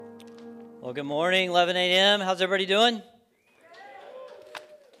Well, good morning, 11 a.m. How's everybody doing?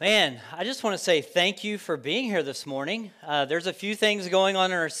 Man, I just want to say thank you for being here this morning. There's a few things going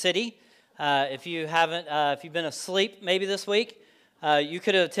on in our city. If you've been asleep maybe this week, you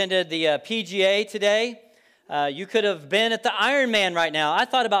could have attended the PGA today. You could have been at the Ironman right now. I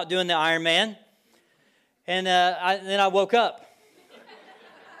thought about doing the Ironman, and then I woke up.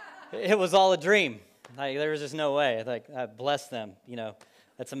 It was all a dream. There was just no way. Bless them.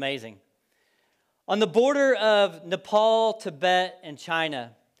 That's amazing. On the border of Nepal, Tibet, and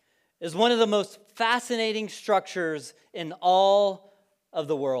China is one of the most fascinating structures in all of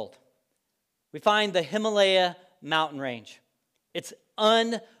the world. We find the Himalaya mountain range. It's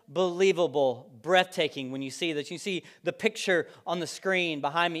unbelievable, breathtaking when you see this. You see the picture on the screen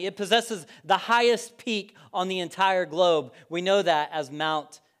behind me. It possesses the highest peak on the entire globe. We know that as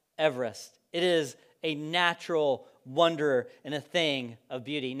Mount Everest. It is a natural wonder and a thing of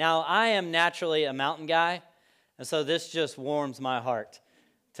beauty. Now, I am naturally a mountain guy, and so this just warms my heart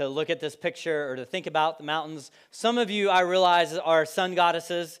to look at this picture or to think about the mountains. Some of you, I realize, are sun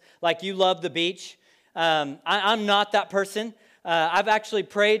goddesses, like you love the beach. I'm not that person. I've actually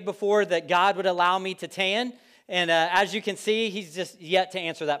prayed before that God would allow me to tan, and as you can see, he's just yet to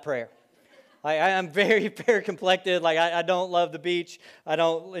answer that prayer. I'm very fair complected. I don't love the beach. I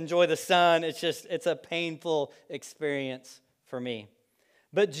don't enjoy the sun. It's a painful experience for me.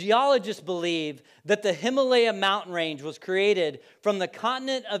 But geologists believe that the Himalaya mountain range was created from the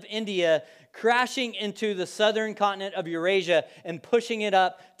continent of India, crashing into the southern continent of Eurasia and pushing it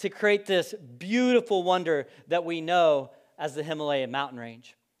up to create this beautiful wonder that we know as the Himalaya mountain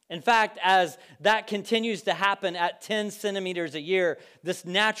range. In fact, as that continues to happen at 10 centimeters a year, this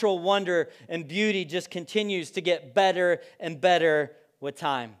natural wonder and beauty just continues to get better and better with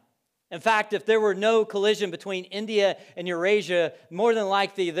time. In fact, if there were no collision between India and Eurasia, more than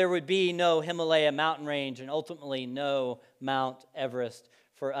likely there would be no Himalaya mountain range and ultimately no Mount Everest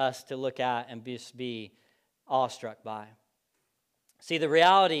for us to look at and just be awestruck by. See, the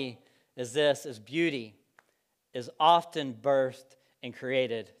reality is this, is beauty is often birthed and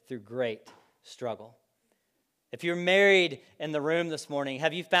created through great struggle. If you're married in the room this morning,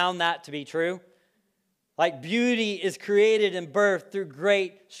 have you found that to be true? Beauty is created and birthed through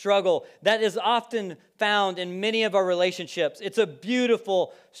great struggle. That is often found in many of our relationships. It's a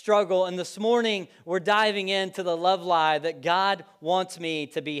beautiful struggle. And this morning, we're diving into the love lie that God wants me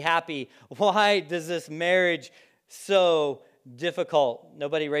to be happy. Why does this marriage so difficult?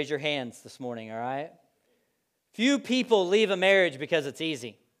 Nobody raise your hands this morning, all right? Few people leave a marriage because it's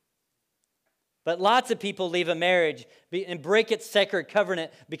easy. But lots of people leave a marriage and break its sacred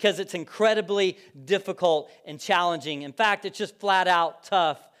covenant because it's incredibly difficult and challenging. In fact, it's just flat out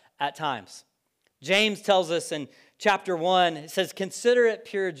tough at times. James tells us in chapter 1, it says, "Consider it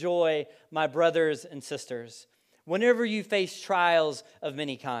pure joy, my brothers and sisters, whenever you face trials of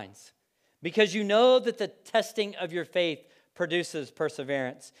many kinds, because you know that the testing of your faith produces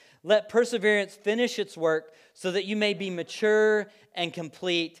perseverance. Let perseverance finish its work so that you may be mature and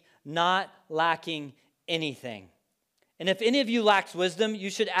complete, not lacking anything. And if any of you lacks wisdom,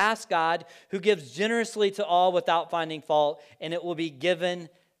 you should ask God, who gives generously to all without finding fault, and it will be given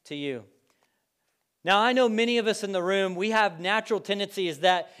to you." Now, I know many of us in the room, we have natural tendencies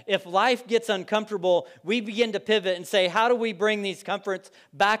that if life gets uncomfortable, we begin to pivot and say, how do we bring these comforts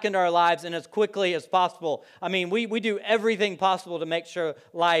back into our lives and as quickly as possible? I mean, we do everything possible to make sure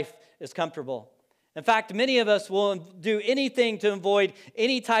life is comfortable. In fact, many of us will do anything to avoid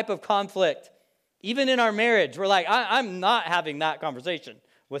any type of conflict. Even in our marriage, we're like, I'm not having that conversation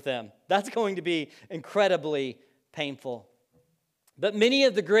with them. That's going to be incredibly painful. But many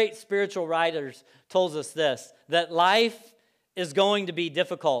of the great spiritual writers told us this, that life is going to be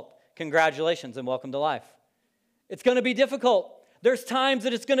difficult. Congratulations and welcome to life. It's going to be difficult. There's times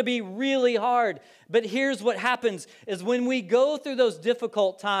that it's going to be really hard. But here's what happens is when we go through those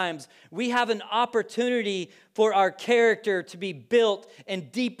difficult times, we have an opportunity for our character to be built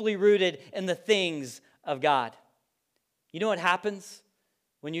and deeply rooted in the things of God. You know what happens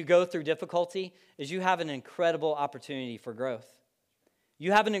when you go through difficulty is you have an incredible opportunity for growth.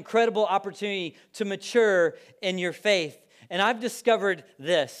 You have an incredible opportunity to mature in your faith. And I've discovered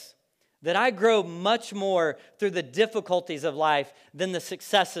this, that I grow much more through the difficulties of life than the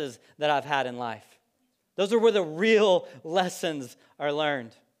successes that I've had in life. Those are where the real lessons are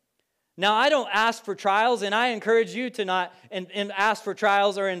learned. Now, I don't ask for trials, and I encourage you to not and ask for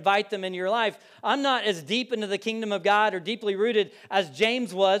trials or invite them into your life. I'm not as deep into the kingdom of God or deeply rooted as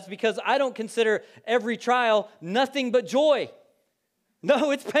James was because I don't consider every trial nothing but joy.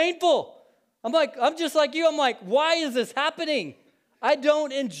 No, it's painful. I'm just like you. I'm like, why is this happening? I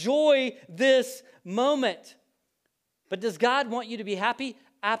don't enjoy this moment. But does God want you to be happy?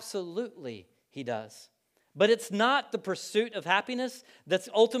 Absolutely, He does. But it's not the pursuit of happiness that's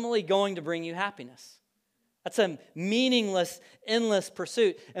ultimately going to bring you happiness. That's a meaningless, endless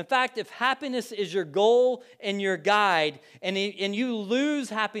pursuit. In fact, if happiness is your goal and your guide, and you lose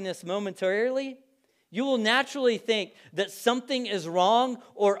happiness momentarily, you will naturally think that something is wrong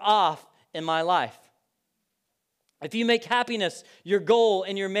or off in my life. If you make happiness your goal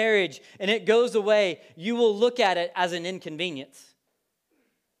in your marriage and it goes away, you will look at it as an inconvenience.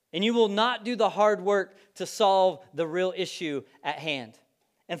 And you will not do the hard work to solve the real issue at hand.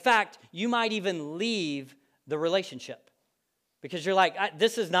 In fact, you might even leave the relationship because you're like,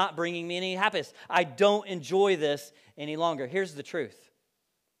 this is not bringing me any happiness. I don't enjoy this any longer. Here's the truth.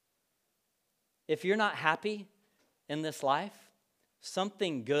 If you're not happy in this life,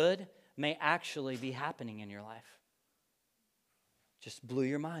 something good may actually be happening in your life. Just blew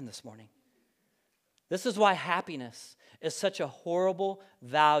your mind this morning. This is why happiness is such a horrible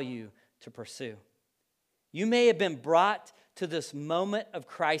value to pursue. You may have been brought to this moment of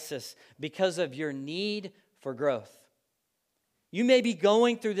crisis because of your need for growth. You may be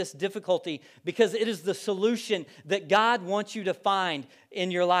going through this difficulty because it is the solution that God wants you to find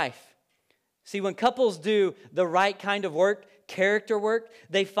in your life. See, when couples do the right kind of work, character work,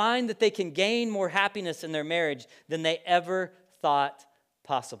 they find that they can gain more happiness in their marriage than they ever thought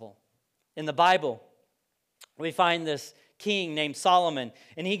possible. In the Bible, we find this king named Solomon,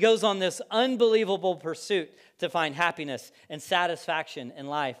 and he goes on this unbelievable pursuit to find happiness and satisfaction in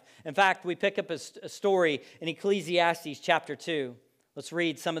life. In fact, we pick up a story in Ecclesiastes chapter 2. Let's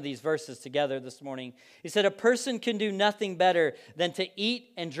read some of these verses together this morning. He said, "A person can do nothing better than to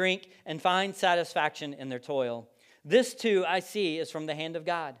eat and drink and find satisfaction in their toil. This too, I see, is from the hand of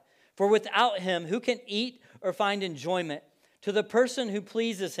God. For without Him, who can eat or find enjoyment? To the person who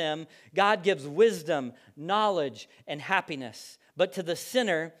pleases Him, God gives wisdom, knowledge, and happiness. But to the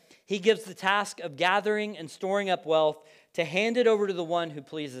sinner, He gives the task of gathering and storing up wealth to hand it over to the one who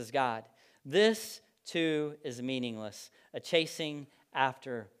pleases God. This, too, is meaningless, a chasing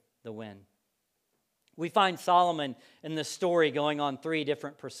after the wind." We find Solomon in this story going on 3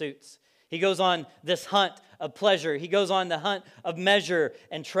 different pursuits. He goes on this hunt of pleasure. He goes on the hunt of measure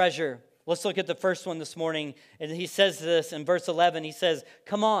and treasure. Let's look at the first one this morning. And he says this in verse 11. He says,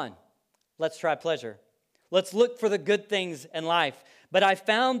 "Come on, let's try pleasure. Let's look for the good things in life. But I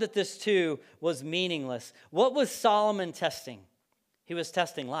found that this too was meaningless." What was Solomon testing? He was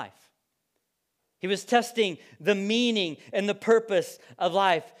testing life. He was testing the meaning and the purpose of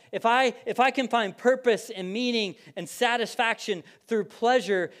life. If I can find purpose and meaning and satisfaction through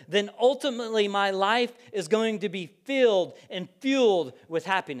pleasure, then ultimately my life is going to be filled and fueled with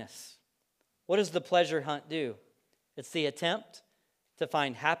happiness. What does the pleasure hunt do? It's the attempt to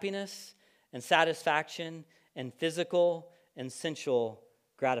find happiness and satisfaction and physical and sensual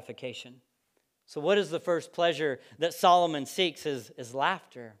gratification. So what is the first pleasure that Solomon seeks is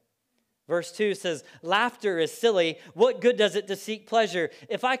laughter. Verse 2 says, "Laughter is silly. What good does it to seek pleasure?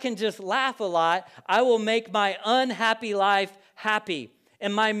 If I can just laugh a lot, I will make my unhappy life happy.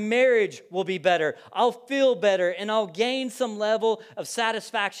 And my marriage will be better. I'll feel better, and I'll gain some level of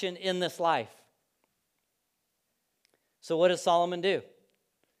satisfaction in this life." So what does Solomon do?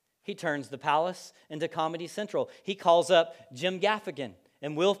 He turns the palace into Comedy Central. He calls up Jim Gaffigan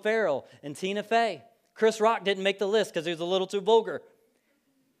and Will Ferrell and Tina Fey. Chris Rock didn't make the list because he was a little too vulgar.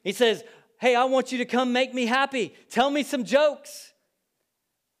 He says, "Hey, I want you to come make me happy. Tell me some jokes."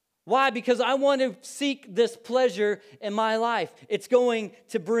 Why? Because I want to seek this pleasure in my life. It's going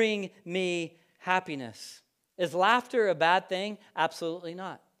to bring me happiness. Is laughter a bad thing? Absolutely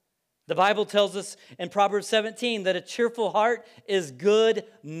not. The Bible tells us in Proverbs 17 that a cheerful heart is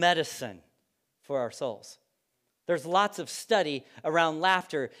good medicine for our souls. There's lots of study around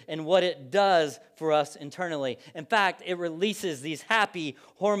laughter and what it does for us internally. In fact, it releases these happy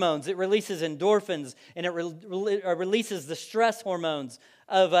hormones. It releases endorphins, and it releases the stress hormones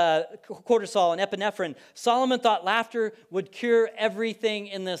of cortisol and epinephrine. Solomon thought laughter would cure everything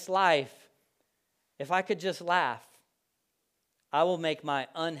in this life. If I could just laugh, I will make my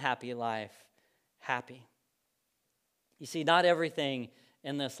unhappy life happy. You see, not everything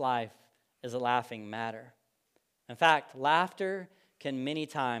in this life is a laughing matter. In fact, laughter can many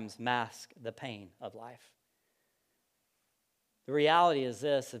times mask the pain of life. The reality is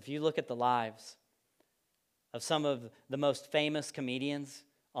this: if you look at the lives of some of the most famous comedians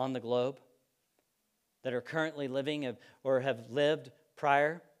on the globe that are currently living or have lived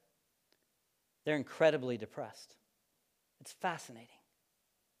prior, they're incredibly depressed. It's fascinating.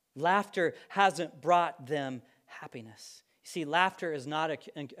 Laughter hasn't brought them happiness. See, laughter is not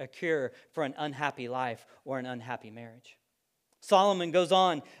a cure for an unhappy life or an unhappy marriage. Solomon goes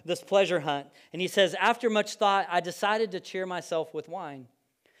on this pleasure hunt, and he says, after much thought, I decided to cheer myself with wine.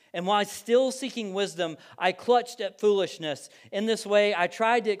 And while still seeking wisdom, I clutched at foolishness. In this way, I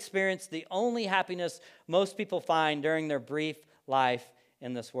tried to experience the only happiness most people find during their brief life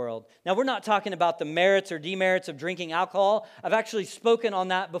in this world. Now, we're not talking about the merits or demerits of drinking alcohol. I've actually spoken on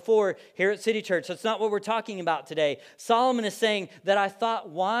that before here at City Church. That's not what we're talking about today. Solomon is saying that I thought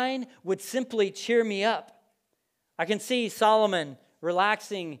wine would simply cheer me up. I can see Solomon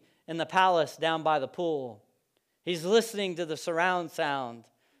relaxing in the palace down by the pool. He's listening to the surround sound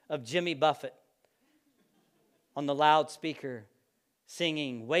of Jimmy Buffett on the loudspeaker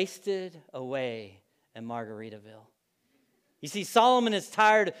singing "Wasted Away" in Margaritaville. You see, Solomon is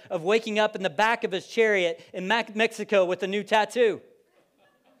tired of waking up in the back of his chariot in Mexico with a new tattoo.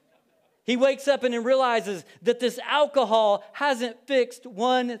 He wakes up and he realizes that this alcohol hasn't fixed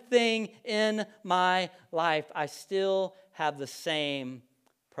one thing in my life. I still have the same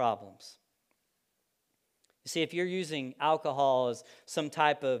problems. You see, if you're using alcohol as some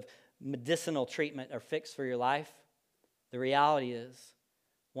type of medicinal treatment or fix for your life, the reality is,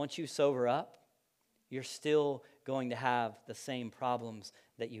 once you sober up, you're still going to have the same problems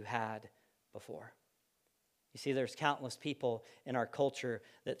that you had before. You see, there's countless people in our culture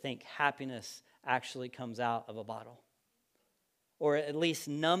that think happiness actually comes out of a bottle, or at least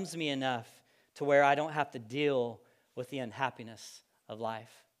numbs me enough to where I don't have to deal with the unhappiness of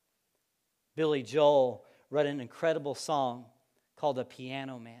life. Billy Joel wrote an incredible song called "The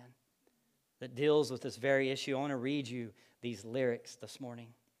Piano Man" that deals with this very issue. I want to read you these lyrics this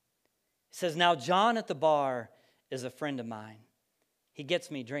morning. It says, "Now John at the bar is a friend of mine. He gets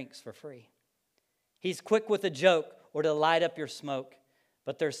me drinks for free. He's quick with a joke or to light up your smoke,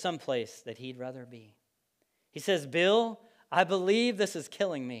 but there's some place that he'd rather be. He says, 'Bill, I believe this is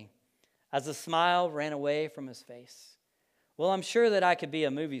killing me,' as a smile ran away from his face. Well, I'm sure that I could be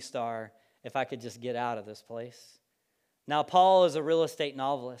a movie star if I could just get out of this place. Now, Paul is a real estate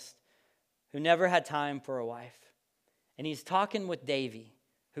novelist who never had time for a wife, and he's talking with Davy,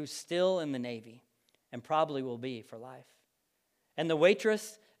 who's still in the Navy and probably will be for life. And the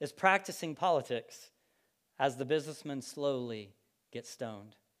waitress is practicing politics as the businessman slowly gets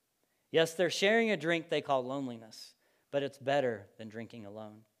stoned. Yes, they're sharing a drink they call loneliness, but it's better than drinking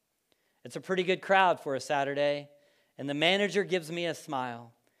alone. It's a pretty good crowd for a Saturday, and the manager gives me a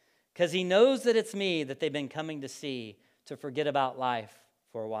smile because he knows that it's me that they've been coming to see to forget about life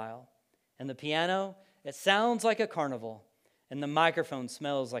for a while. And the piano, it sounds like a carnival, and the microphone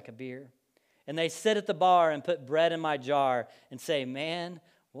smells like a beer. And they sit at the bar and put bread in my jar and say, 'Man,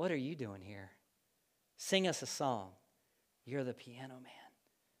 what are you doing here? Sing us a song. You're the piano man.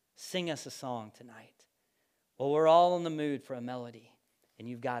 Sing us a song tonight.' Well, we're all in the mood for a melody, and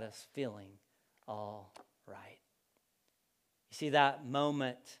you've got us feeling all right." You see, that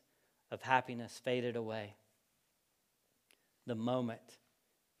moment of happiness faded away the moment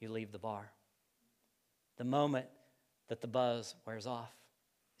you leave the bar, the moment that the buzz wears off.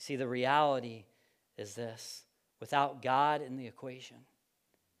 See, the reality is this: without God in the equation,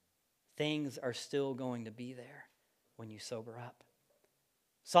 things are still going to be there when you sober up.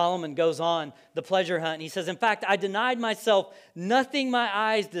 Solomon goes on the pleasure hunt, and he says, "In fact, I denied myself nothing my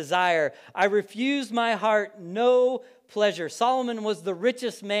eyes desire. I refused my heart no pleasure." Solomon was the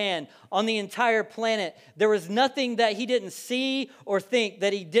richest man on the entire planet. There was nothing that he didn't see or think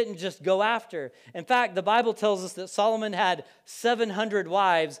that he didn't just go after. In fact, the Bible tells us that Solomon had 700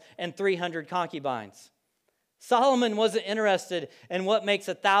 wives and 300 concubines. Solomon wasn't interested in what makes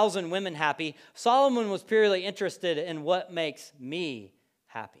 1,000 women happy. Solomon was purely interested in what makes me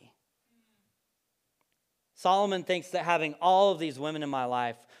happy. Solomon thinks that having all of these women in my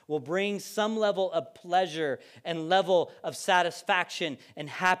life will bring some level of pleasure and level of satisfaction and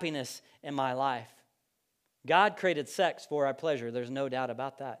happiness in my life. God created sex for our pleasure. There's no doubt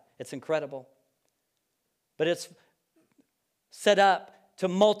about that. It's incredible. But it's set up to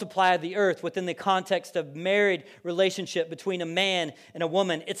multiply the earth within the context of married relationship between a man and a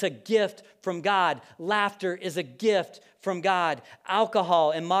woman. It's a gift from God. Laughter is a gift from God.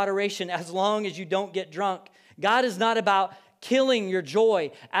 Alcohol in moderation, as long as you don't get drunk. God is not about killing your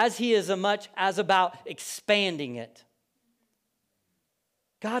joy as he is as much as about expanding it.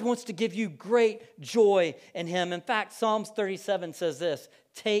 God wants to give you great joy in him. In fact, Psalms 37 says this: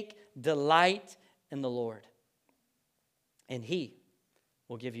 "Take delight in the Lord, and he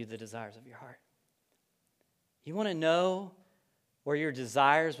will give you the desires of your heart." You want to know where your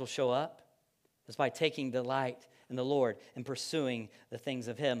desires will show up? It's by taking delight in the Lord and pursuing the things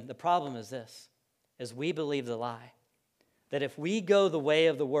of him. The problem is this, is we believe the lie that if we go the way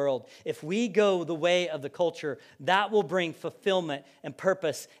of the world, if we go the way of the culture, that will bring fulfillment and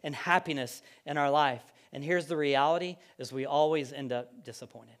purpose and happiness in our life. And here's the reality, is we always end up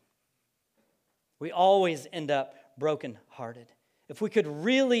disappointed. We always end up brokenhearted. If we could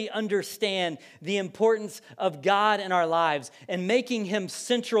really understand the importance of God in our lives and making Him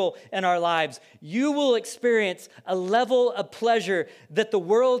central in our lives, you will experience a level of pleasure that the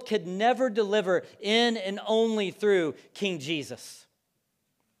world could never deliver in and only through King Jesus.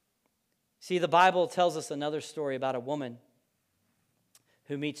 See, the Bible tells us another story about a woman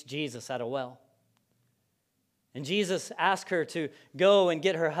who meets Jesus at a well. And Jesus asked her to go and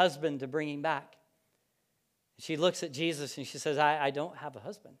get her husband to bring him back. She looks at Jesus and she says, I don't have a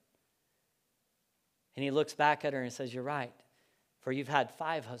husband. And he looks back at her and says, you're right, for you've had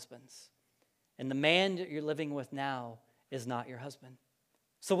 5 husbands. And the man that you're living with now is not your husband.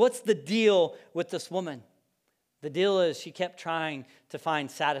 So what's the deal with this woman? The deal is she kept trying to find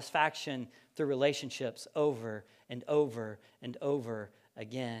satisfaction through relationships over and over and over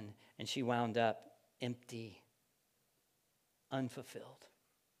again. And she wound up empty, unfulfilled,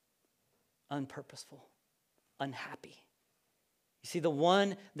 unpurposeful, unhappy. You see, the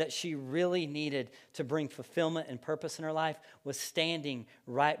one that she really needed to bring fulfillment and purpose in her life was standing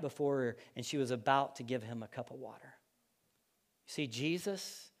right before her, and she was about to give him a cup of water. You see,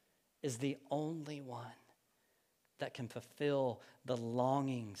 Jesus is the only one that can fulfill the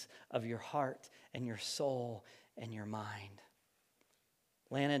longings of your heart and your soul and your mind.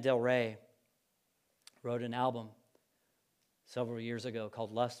 Lana Del Rey wrote an album several years ago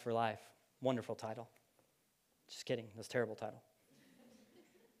called Lust for Life. Wonderful title. Just kidding, that's a terrible title.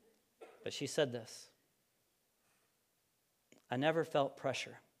 But she said this: I never felt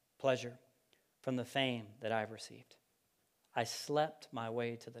pleasure from the fame that I've received. I slept my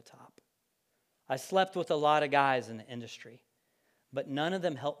way to the top. I slept with a lot of guys in the industry, but none of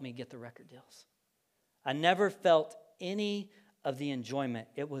them helped me get the record deals. I never felt any of the enjoyment.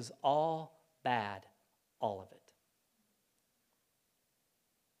 It was all bad, all of it.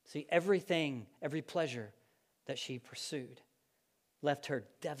 See, everything, every pleasure that she pursued left her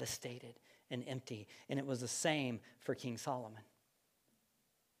devastated and empty. And it was the same for King Solomon.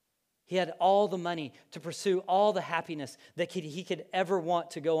 He had all the money to pursue all the happiness that he could ever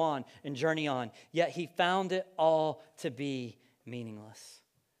want to go on and journey on, yet he found it all to be meaningless.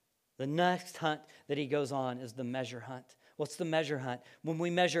 The next hunt that he goes on is the measure hunt. What's the measure hunt? When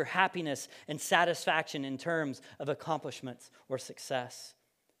we measure happiness and satisfaction in terms of accomplishments or success.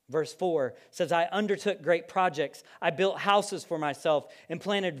 Verse 4 says, I undertook great projects. I built houses for myself and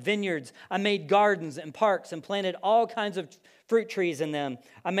planted vineyards. I made gardens and parks and planted all kinds of fruit trees in them.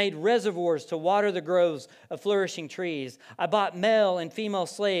 I made reservoirs to water the groves of flourishing trees. I bought male and female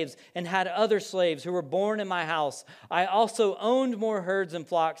slaves and had other slaves who were born in my house. I also owned more herds and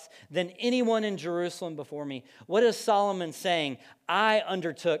flocks than anyone in Jerusalem before me. What is Solomon saying? I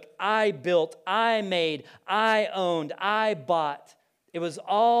undertook, I built, I made, I owned, I bought. It was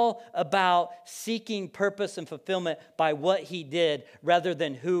all about seeking purpose and fulfillment by what he did rather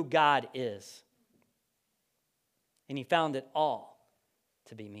than who God is. And he found it all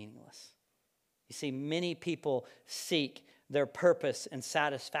to be meaningless. You see, many people seek their purpose and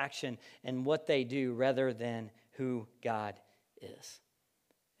satisfaction in what they do rather than who God is.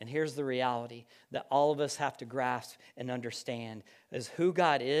 And here's the reality that all of us have to grasp and understand is who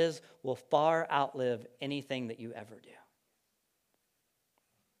God is will far outlive anything that you ever do.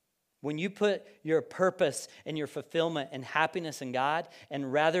 When you put your purpose and your fulfillment and happiness in God,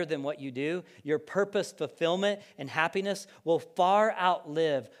 and rather than what you do, your purpose, fulfillment, and happiness will far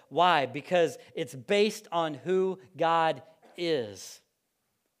outlive. Why? Because it's based on who God is.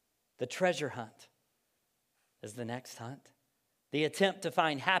 The treasure hunt is the next hunt. The attempt to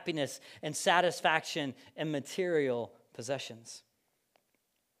find happiness and satisfaction in material possessions.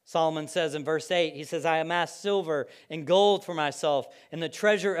 Solomon says in verse 8, he says, I amassed silver and gold for myself and the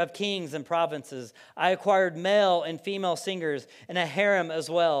treasure of kings and provinces. I acquired male and female singers and a harem as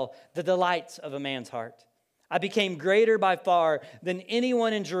well, the delights of a man's heart. I became greater by far than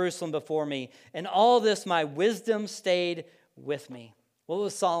anyone in Jerusalem before me. And all this, my wisdom stayed with me. What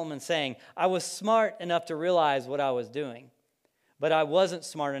was Solomon saying? I was smart enough to realize what I was doing, but I wasn't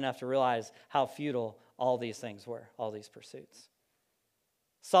smart enough to realize how futile all these things were, all these pursuits.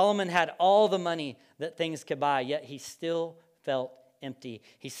 Solomon had all the money that things could buy, yet he still felt empty.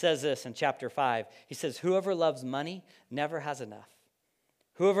 He says this in chapter 5. He says, whoever loves money never has enough.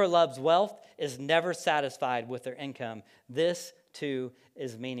 Whoever loves wealth is never satisfied with their income. This, too,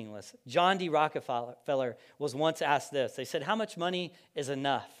 is meaningless. John D. Rockefeller was once asked this. They said, how much money is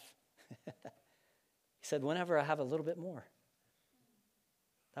enough? He said, whenever I have a little bit more.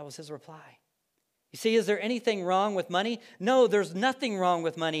 That was his reply. You see, is there anything wrong with money? No, there's nothing wrong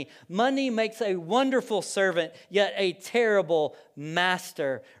with money. Money makes a wonderful servant, yet a terrible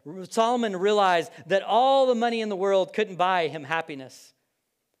master. Solomon realized that all the money in the world couldn't buy him happiness.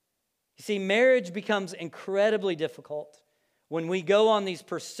 You see, marriage becomes incredibly difficult when we go on these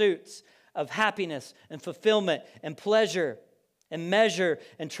pursuits of happiness and fulfillment and pleasure and measure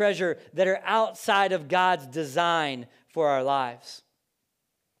and treasure that are outside of God's design for our lives.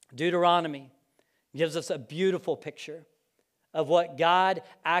 Deuteronomy gives us a beautiful picture of what God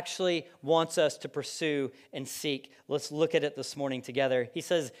actually wants us to pursue and seek. Let's look at it this morning together. He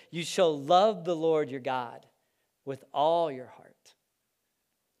says, you shall love the Lord your God with all your heart,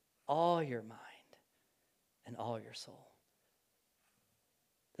 all your mind, and all your soul.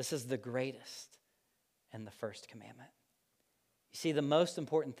 This is the greatest and the first commandment. You see, the most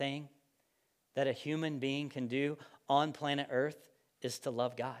important thing that a human being can do on planet Earth is to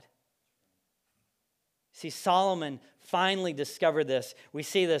love God. See, Solomon finally discovered this. We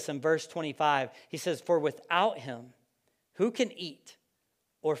see this in verse 25. He says, for without him, who can eat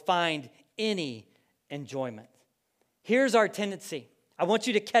or find any enjoyment? Here's our tendency. I want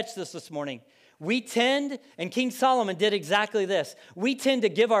you to catch this morning. We tend, and King Solomon did exactly this, we tend to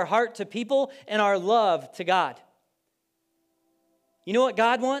give our heart to people and our love to God. You know what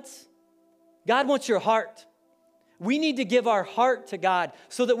God wants? God wants your heart. We need to give our heart to God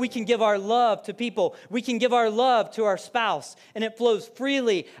so that we can give our love to people. We can give our love to our spouse, and it flows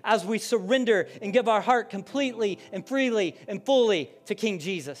freely as we surrender and give our heart completely and freely and fully to King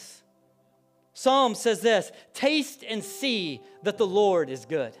Jesus. Psalm says this, taste and see that the Lord is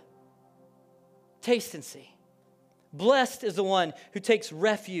good. Taste and see. Blessed is the one who takes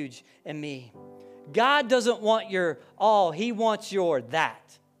refuge in me. God doesn't want your all. He wants your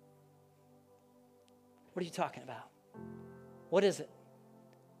that. What are you talking about? What is it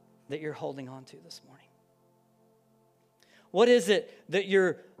that you're holding on to this morning? What is it that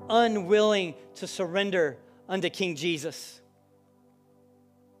you're unwilling to surrender unto King Jesus?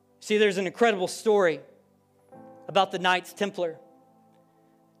 See, there's an incredible story about the Knights Templar.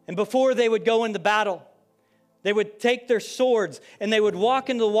 And before they would go into battle, they would take their swords and they would walk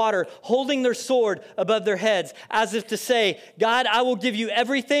into the water holding their sword above their heads as if to say, God, I will give you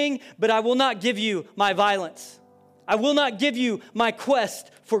everything, but I will not give you my violence. I will not give you my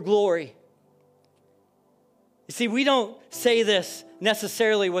quest for glory. You see, we don't say this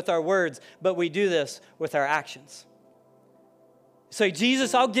necessarily with our words, but we do this with our actions. Say,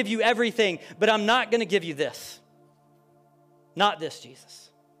 Jesus, I'll give you everything, but I'm not going to give you this. Not this, Jesus.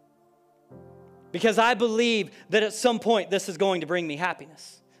 Because I believe that at some point this is going to bring me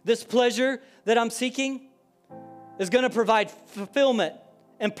happiness. This pleasure that I'm seeking is going to provide fulfillment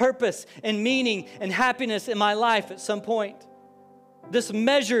and purpose and meaning and happiness in my life at some point. This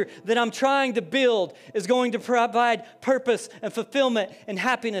measure that I'm trying to build is going to provide purpose and fulfillment and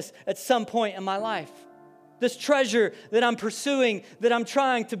happiness at some point in my life. This treasure that I'm pursuing, that I'm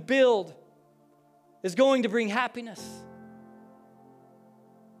trying to build, is going to bring happiness.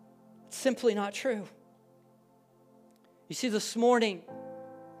 It's simply not true. You see, this morning,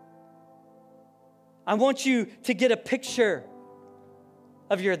 I want you to get a picture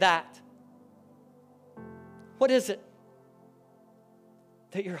of your that. What is it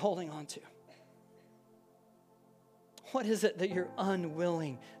that you're holding on to? What is it that you're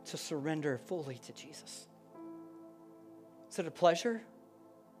unwilling to surrender fully to Jesus? Is it a pleasure?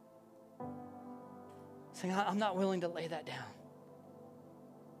 Saying, I'm not willing to lay that down.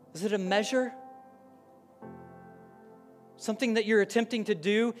 Is it a measure? Something that you're attempting to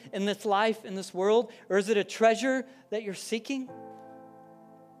do in this life, in this world? Or is it a treasure that you're seeking?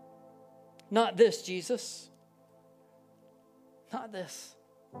 Not this, Jesus. Not this.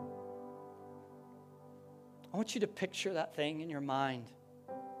 I want you to picture that thing in your mind.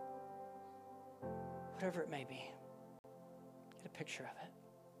 Whatever it may be. Get a picture of it.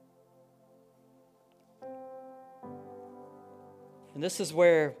 And this is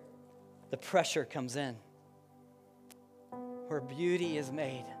where the pressure comes in. Where beauty is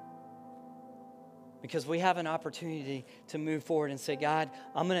made. Because we have an opportunity to move forward and say, God,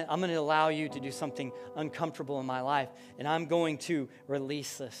 I'm going to allow you to do something uncomfortable in my life, and I'm going to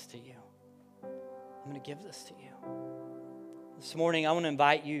release this to you. I'm going to give this to you. This morning, I want to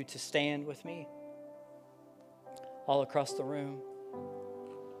invite you to stand with me all across the room.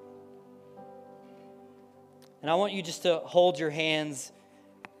 And I want you just to hold your hands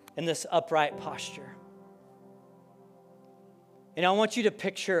in this upright posture. And I want you to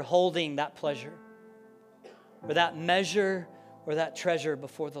picture holding that pleasure or that measure or that treasure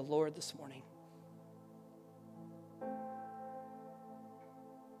before the Lord this morning.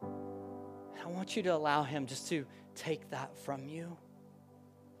 I want you to allow him just to take that from you.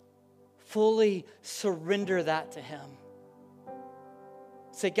 Fully surrender that to him.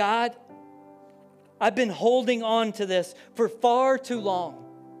 Say, God, I've been holding on to this for far too long.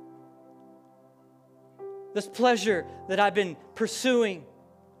 This pleasure that I've been pursuing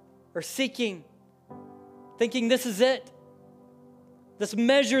or seeking, thinking this is it. This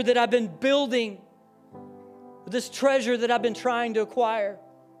measure that I've been building, this treasure that I've been trying to acquire,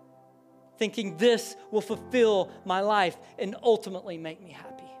 thinking this will fulfill my life and ultimately make me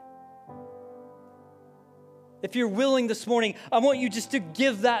happy. If you're willing this morning, I want you just to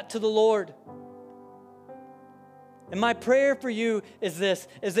give that to the Lord. And my prayer for you is this,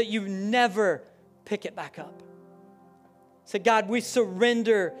 is that you never pick it back up. Say, God, we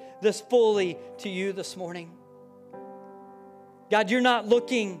surrender this fully to you this morning. God, you're not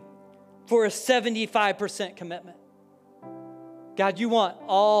looking for a 75% commitment. God, you want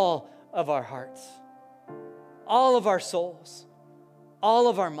all of our hearts, all of our souls, all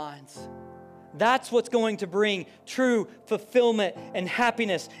of our minds. That's what's going to bring true fulfillment and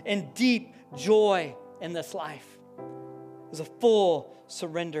happiness and deep joy in this life. Is a full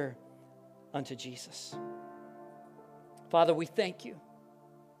surrender unto Jesus. Father, we thank you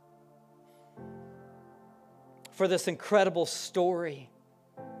for this incredible story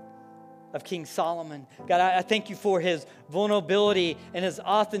of King Solomon. God, I thank you for his vulnerability and his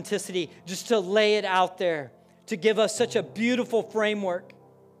authenticity just to lay it out there, to give us such a beautiful framework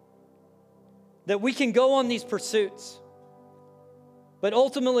that we can go on these pursuits, but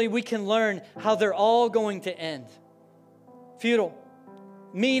ultimately we can learn how they're all going to end. Futile,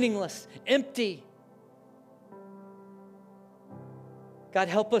 meaningless, empty. God,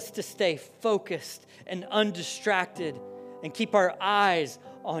 help us to stay focused and undistracted and keep our eyes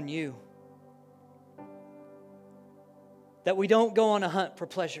on you. That we don't go on a hunt for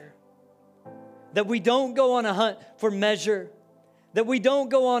pleasure. That we don't go on a hunt for measure. That we don't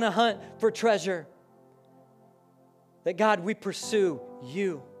go on a hunt for treasure. That, God, we pursue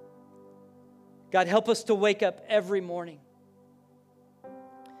you. God, help us to wake up every morning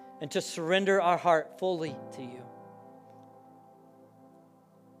and to surrender our heart fully to you.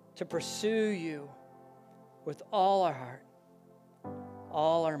 To pursue you with all our heart,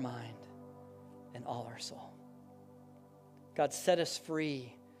 all our mind, and all our soul. God, set us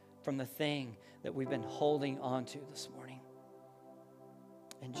free from the thing that we've been holding on to this morning.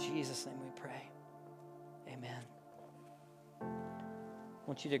 In Jesus' name we pray. Amen. I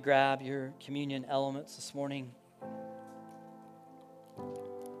want you to grab your communion elements this morning.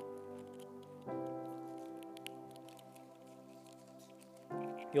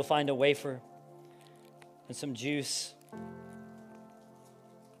 You'll find a wafer and some juice.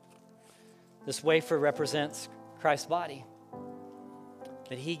 This wafer represents Christ's body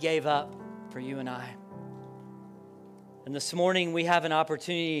that he gave up for you and I. And this morning we have an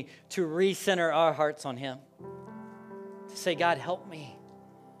opportunity to recenter our hearts on him. To say, God, help me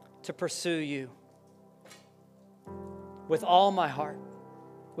to pursue you with all my heart,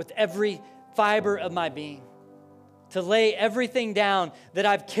 with every fiber of my being. To lay everything down that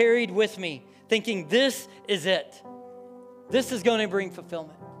I've carried with me, thinking this is it. This is going to bring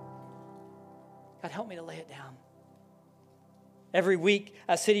fulfillment. God, help me to lay it down. Every week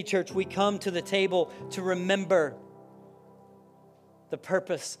at City Church, we come to the table to remember the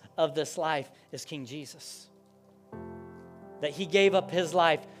purpose of this life is King Jesus. That he gave up his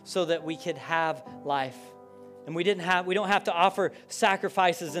life so that we could have life. And we don't have to offer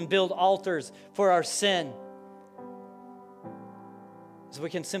sacrifices and build altars for our sin. So we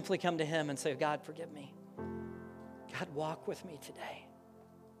can simply come to him and say, God, forgive me. God, walk with me today.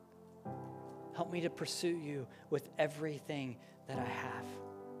 Help me to pursue you with everything that I have.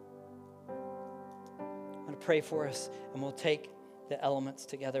 I'm going to pray for us, and we'll take the elements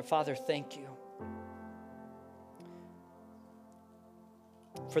together. Father, thank you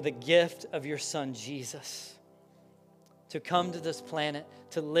for the gift of your Son, Jesus, to come to this planet,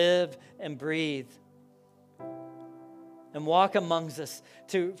 to live and breathe and walk amongst us,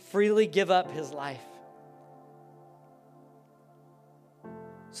 to freely give up his life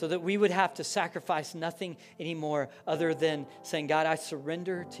so that we would have to sacrifice nothing anymore other than saying, God, I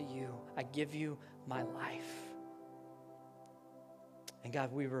surrender to you. I give you my life. And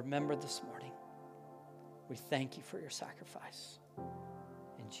God, we remember this morning. We thank you for your sacrifice.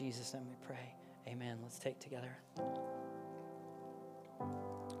 In Jesus' name we pray. Amen. Let's take together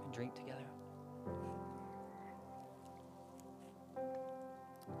and drink together.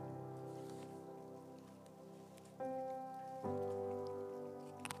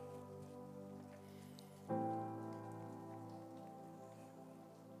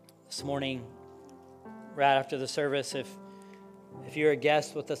 this morning, right after the service, if you're a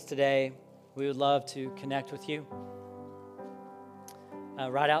guest with us today, we would love to connect with you.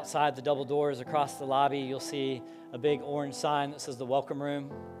 Right outside the double doors across the lobby, you'll see a big orange sign that says the Welcome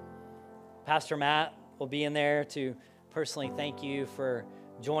Room. Pastor Matt will be in there to personally thank you for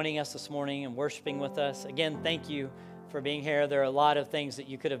joining us this morning and worshiping with us. Again, thank you for being here. There are a lot of things that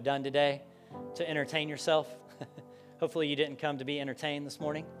you could have done today to entertain yourself. Hopefully you didn't come to be entertained this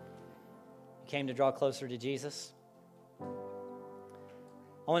morning. You came to draw closer to Jesus. I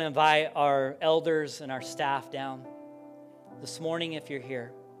want to invite our elders and our staff down this morning. If you're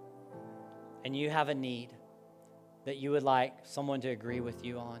here and you have a need that you would like someone to agree with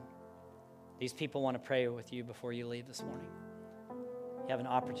you on, these people want to pray with you before you leave this morning. You have an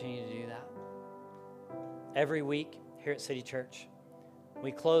opportunity to do that. Every week here at City Church,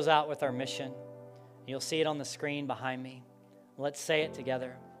 we close out with our mission. You'll see it on the screen behind me. Let's say it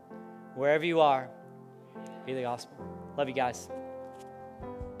together. Wherever you are, be the gospel. Love you guys.